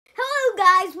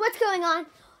guys, what's going on?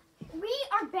 We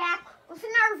are back with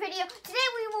another video. Today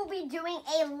we will be doing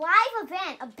a live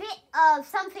event, a bit of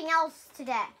something else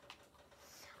today.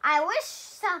 I wish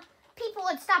some people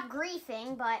would stop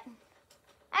griefing, but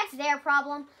that's their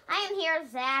problem. I am here,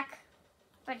 Zach,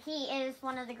 but he is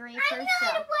one of the griefers. I'm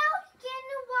not allowed to get in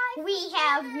the Wi-Fi. We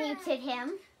have muted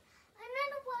him. I'm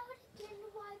not allowed to get in the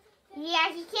Wi-Fi.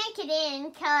 Yeah, he can't get in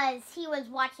because he was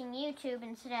watching YouTube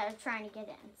instead of trying to get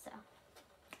in, so.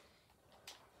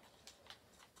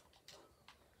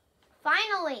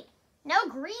 Finally, no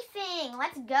griefing.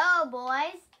 Let's go,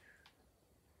 boys.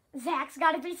 Zach's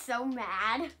got to be so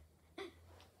mad.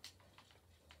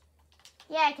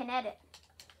 Yeah, I can edit.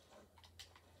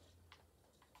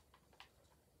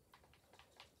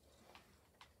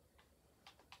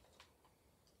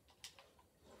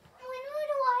 When will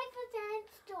the live event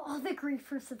start? All the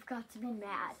griefers have got to be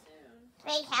mad.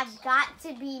 They have got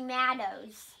to be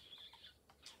maddos.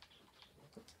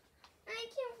 I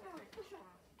can't watch.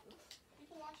 You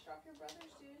can watch Drop Your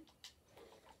Brothers, dude.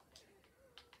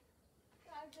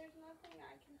 God, there's nothing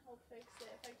I can help fix it.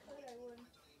 If I could, I would.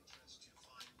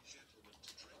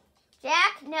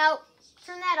 Jack, no.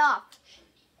 Turn that off.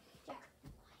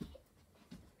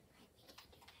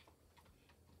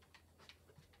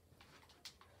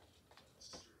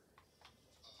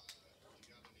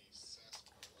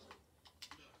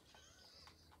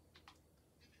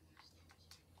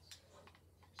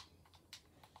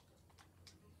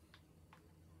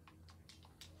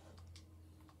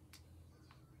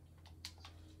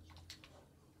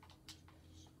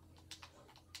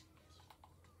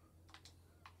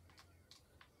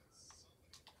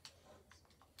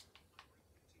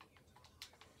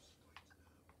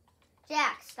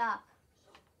 Jack, stop.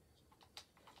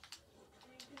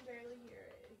 You can barely hear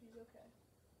it. He's okay.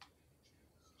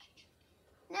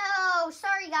 No,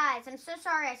 sorry guys. I'm so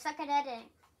sorry. I suck at editing.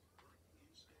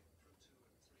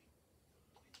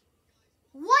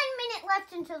 1 minute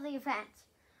left until the event.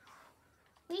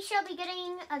 We shall be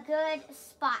getting a good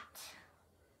spot.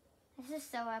 This is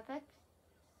so epic.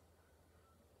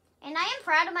 And I am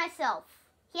proud of myself.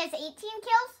 He has 18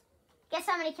 kills. Guess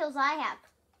how many kills I have?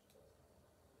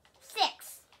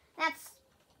 6. That's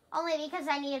only because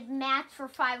I needed match for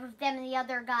 5 of them and the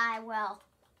other guy, well,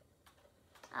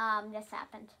 this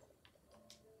happened.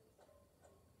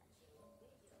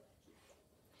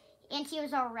 And he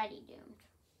was already doomed.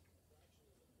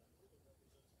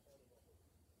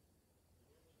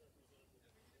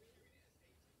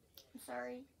 I'm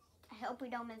sorry. I hope we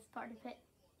don't miss part of it.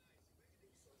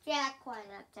 Jack, quiet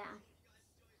that down.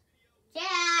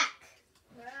 Jack!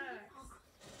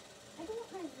 I don't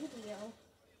want my video.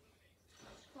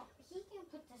 Well, he can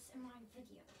put this in my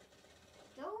video.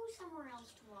 Go somewhere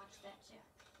else to watch that, Jack.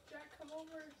 Jack, come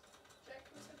over. Jack,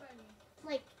 come sit by me.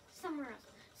 Like, somewhere else.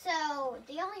 So,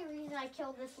 the only reason I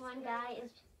killed this one guy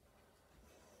is...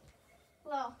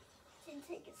 Well, didn't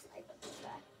take a snipe at this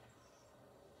guy.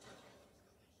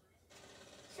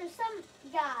 So, some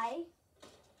guy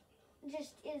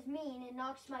just is mean and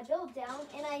knocks my build down,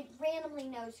 and I randomly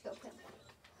no-scope him.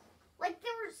 Like,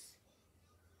 there was...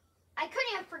 I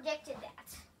couldn't have predicted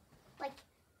that. Like,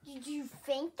 did you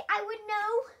think I would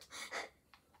know?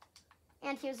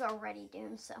 And he was already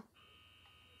doomed, so.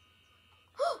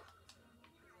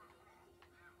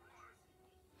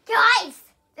 Guys,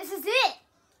 this is it.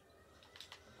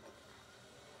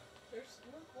 Look,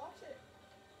 watch it.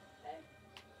 Hey.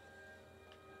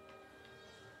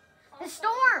 The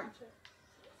storm. Watch it.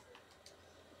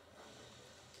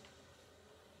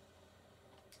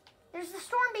 There's the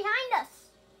storm behind us.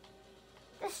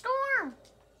 The storm.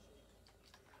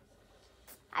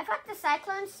 I thought the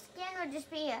cyclone skin would just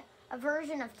be a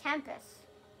version of Tempest.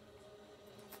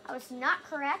 I was not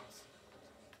correct.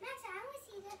 Max, I want to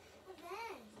see the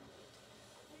event.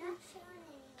 You're not showing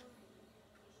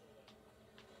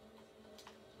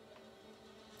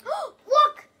anyone.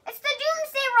 Look! It's the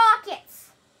Doomsday rockets!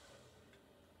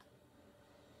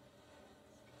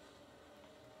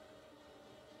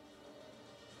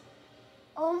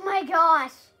 Oh my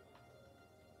gosh!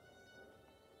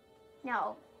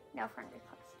 No friendly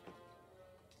close.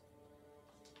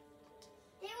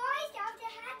 They always have to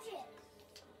hatch it.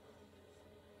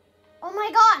 Oh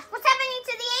my gosh, what's happening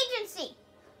to the agency?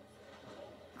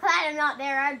 Glad I'm not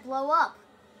there, I'd blow up.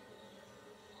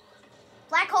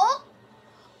 Black hole?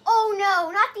 Oh no,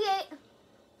 not the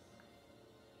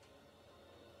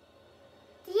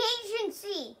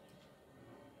agency.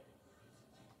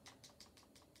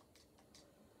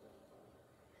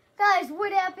 Guys,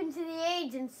 what happened to the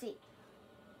agency?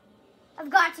 I've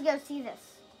got to go see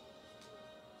this.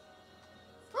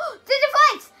 There's a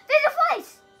fight! There's a fight!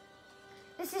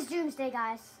 This is Doomsday,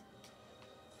 guys.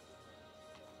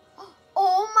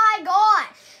 my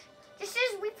gosh! Just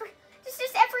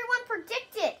as everyone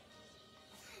predicted.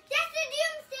 That's the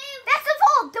Doomsday. That's the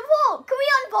vault. The vault. Can we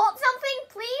unvault something,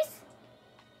 please?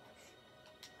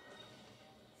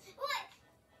 What?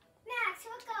 Max,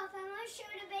 look up. I want to show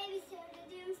the babysitter the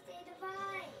Doomsday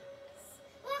device.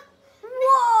 Look.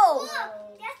 Whoa!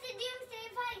 Look. That's the Doomsday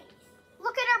device.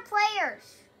 Look at our players.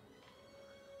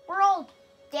 We're all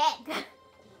dead.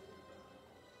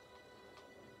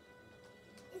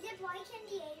 Is it like in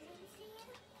the agency?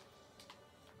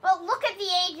 Well, look at the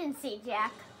agency,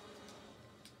 Jack.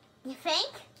 You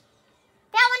think?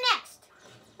 That one next.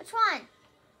 Which one?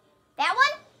 That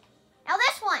one? Now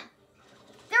this one.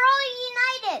 They're all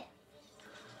united.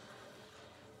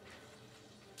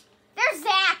 There's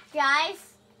Zach,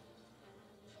 guys.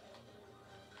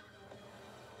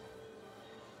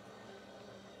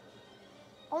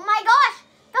 Oh my gosh!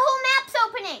 The whole map's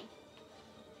opening.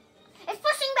 It's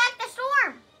pushing back the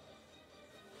storm.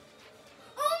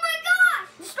 Oh my gosh!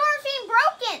 The storm's being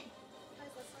broken.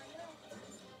 Guys, let's not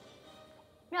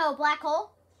go. No, black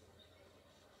hole.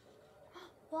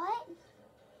 What?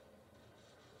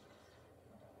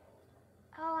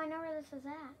 Oh, I know where this is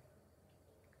at.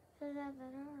 This is at the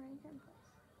door right there.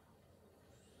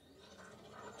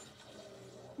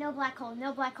 No black hole,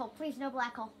 no black hole. Please, no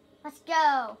black hole. Let's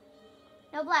go.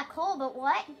 No black hole, but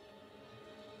what?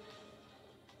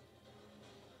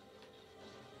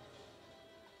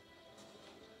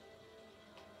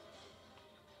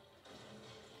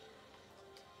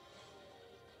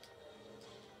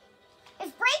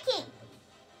 It's breaking.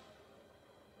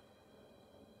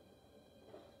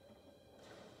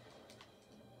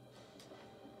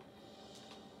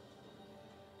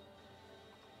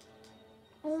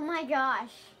 Oh my gosh.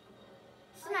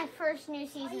 This is my first new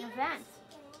season event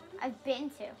I've been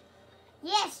to.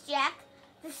 Yes, Jack.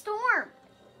 The storm.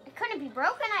 It couldn't be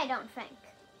broken, I don't think.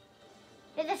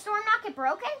 Did the storm not get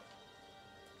broken?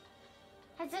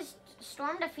 Has this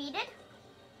storm defeated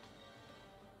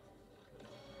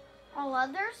all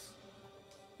others?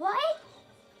 What?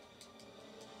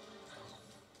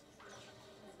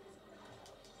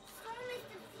 Storm is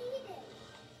defeated.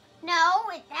 No,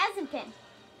 it hasn't been.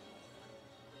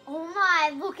 Oh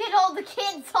my, look at all the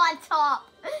kids on top.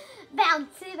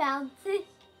 Bouncy, bouncy.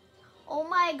 Oh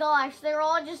my gosh, they're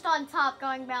all just on top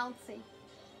going bouncy.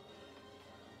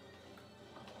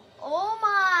 Oh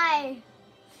my.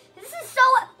 This is so,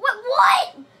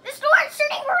 what? The storm's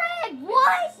turning red.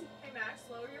 What? Hey Max,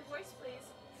 lower your voice, please.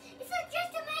 It's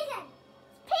just amazing.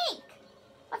 Pink.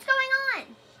 What's going on?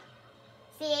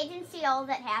 Is the agency all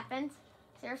that happened?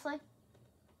 Seriously?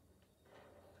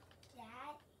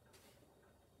 Dad.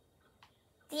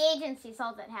 The agency's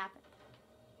all that happened.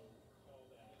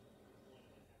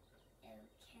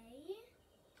 Okay.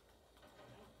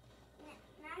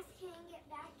 Max can get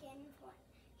back in.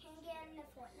 Can get into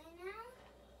Fortnite now?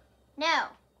 No,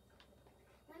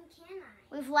 When can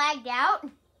I? we've lagged out.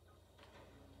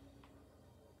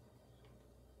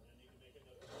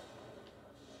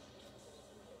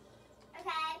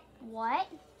 Okay. What?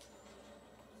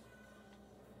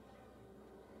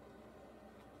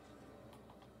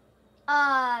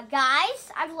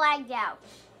 Guys, I've lagged out.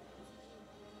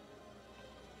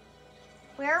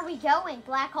 Where are we going?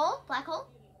 Black hole? Black hole?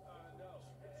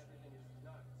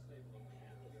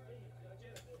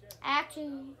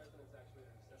 Actually.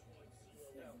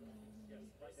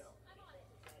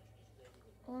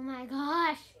 Oh my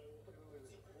gosh.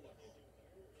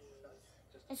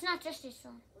 It's not just a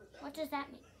storm. What does that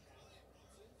mean?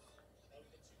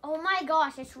 Oh my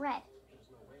gosh, it's red.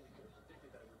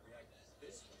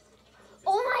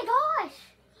 Oh my gosh!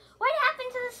 What happened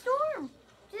to the storm?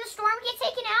 Did the storm get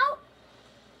taken out?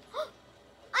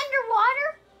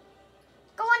 Underwater?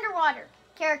 Go underwater.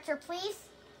 Character, please.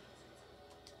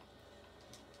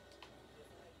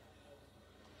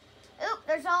 Oop,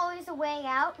 there's always a way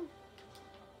out.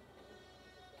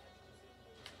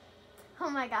 Oh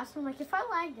my gosh, I'm like, if I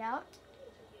lagged out.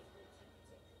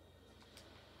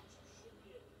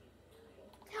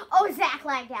 Oh, Zach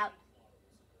lagged out.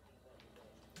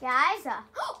 Guys,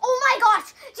 oh my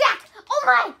gosh, Jack, oh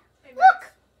my, Hey,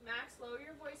 look, Max, lower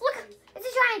your voice, look, please. it's a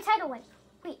giant tidal wave.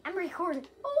 Wait, I'm recording.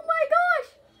 Oh my gosh.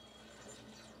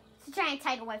 It's a giant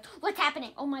tidal wave. What's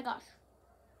happening? Oh my gosh.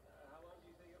 How long do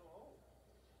you think it'll hold?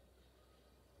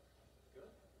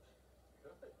 Good.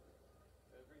 Good.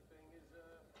 Everything is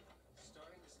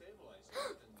starting to stabilize.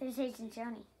 There's Agent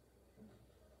Joni.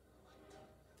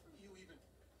 You even...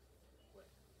 Wait.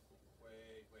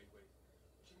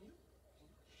 Can you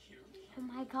hear me? Oh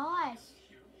my gosh.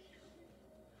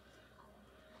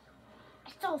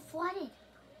 It's all flooded.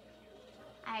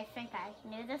 I think I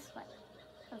knew this, but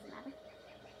doesn't matter.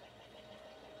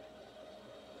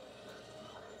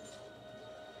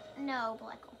 No,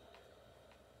 black hole.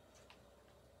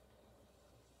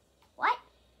 What?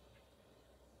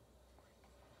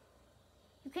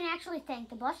 You can actually thank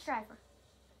the bus driver.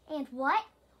 And what?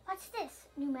 What's this?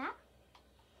 New map?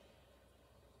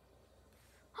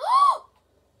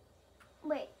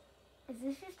 Wait, is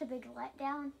this just a big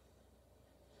letdown?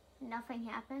 Nothing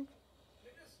happened?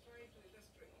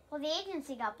 Well, the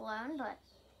agency got blown, but...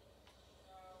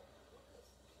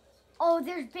 Oh,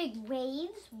 there's big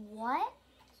waves? What?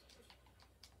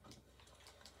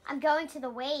 I'm going to the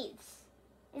waves.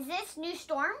 Is this new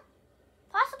storm?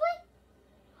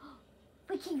 Possibly?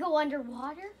 We can go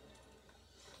underwater?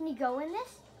 Can you go in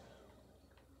this?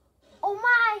 Oh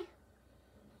my!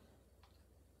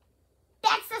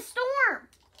 That's the storm!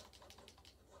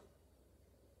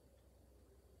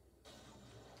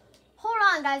 Hold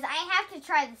on, guys. I have to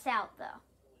try this out, though.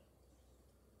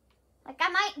 Like, I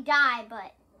might die,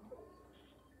 but...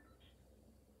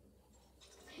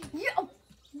 Yeah.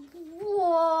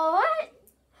 What?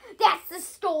 That's the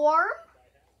storm?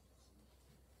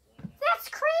 That's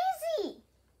crazy!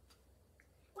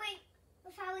 Wait,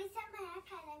 if I reset my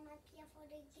iPad, I might be able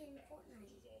to get in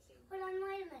Fortnite. Hold on,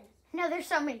 wait a minute. No, there's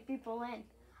so many people in.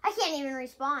 I can't even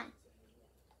respawn.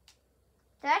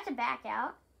 Do I have to back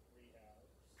out?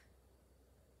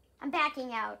 I'm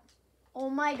backing out. Oh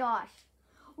my gosh.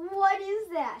 What is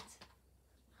that?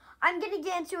 I'm going to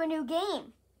get into a new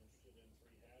game.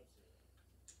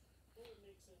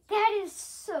 That is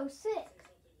so sick.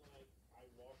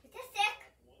 Is this sick?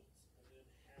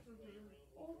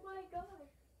 Oh my gosh.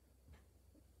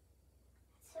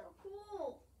 So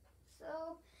cool.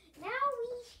 So now we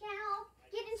shall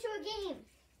get into a game.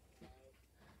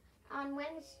 On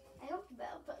Wednesday. I hope the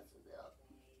battle pass is out.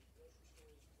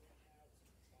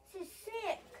 This is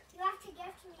sick. You have to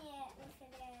gift me it if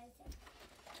it is.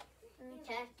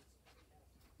 Okay.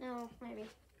 No, maybe.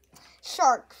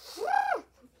 Shark.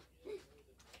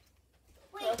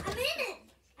 Wait, I'm in it.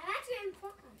 I'm actually in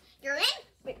Fortnite. You're in?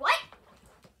 Wait, what?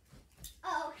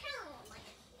 Oh, hell.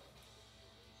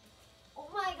 Oh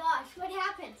my gosh, what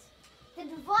happened? The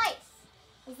device.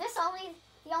 Is this the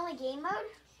only game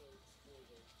mode?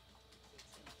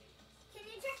 Can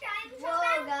you check the item Whoa,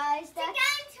 shop out? guys, Check the that's...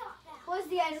 item shop out. What's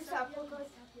the item shop look like?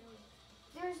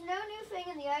 There's no new thing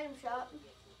in the item shop.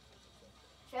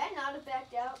 Should I not have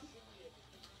backed out?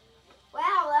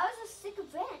 Wow, that was a sick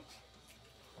event.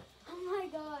 Oh my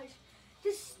gosh.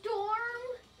 The storm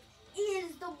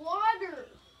is the water.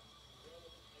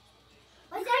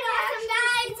 Was You that can awesome, actually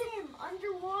guys? swim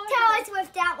underwater. Tell us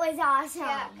if that was awesome.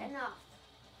 Yeah, enough.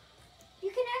 You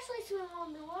can actually swim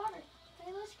underwater.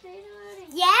 Okay, let's create a loading.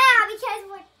 Yeah, because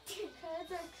we're... Because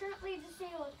they're currently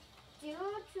disabled. Due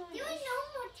to There was no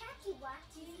more tacky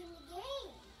walkies in the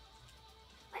game.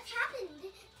 What happened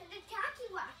to the tacky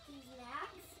walkies,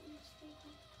 Max?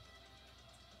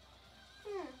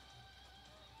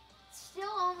 Still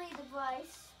only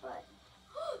device, but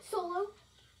solo.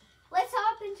 Let's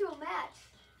hop into a match.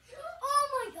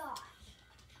 Oh my gosh.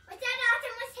 Was that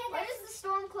awesome? Let's hit Why does the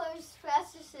storm close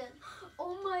fastest in?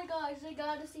 Oh my gosh, I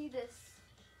gotta see this.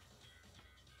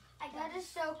 That is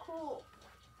so cool.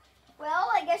 Well,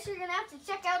 I guess you're gonna have to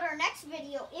check out our next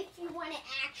video if you want to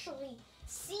actually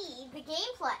see the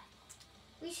gameplay.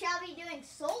 We shall be doing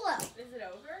solo. Is it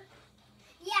over?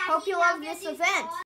 Yeah. Hope you he love loved this it. event.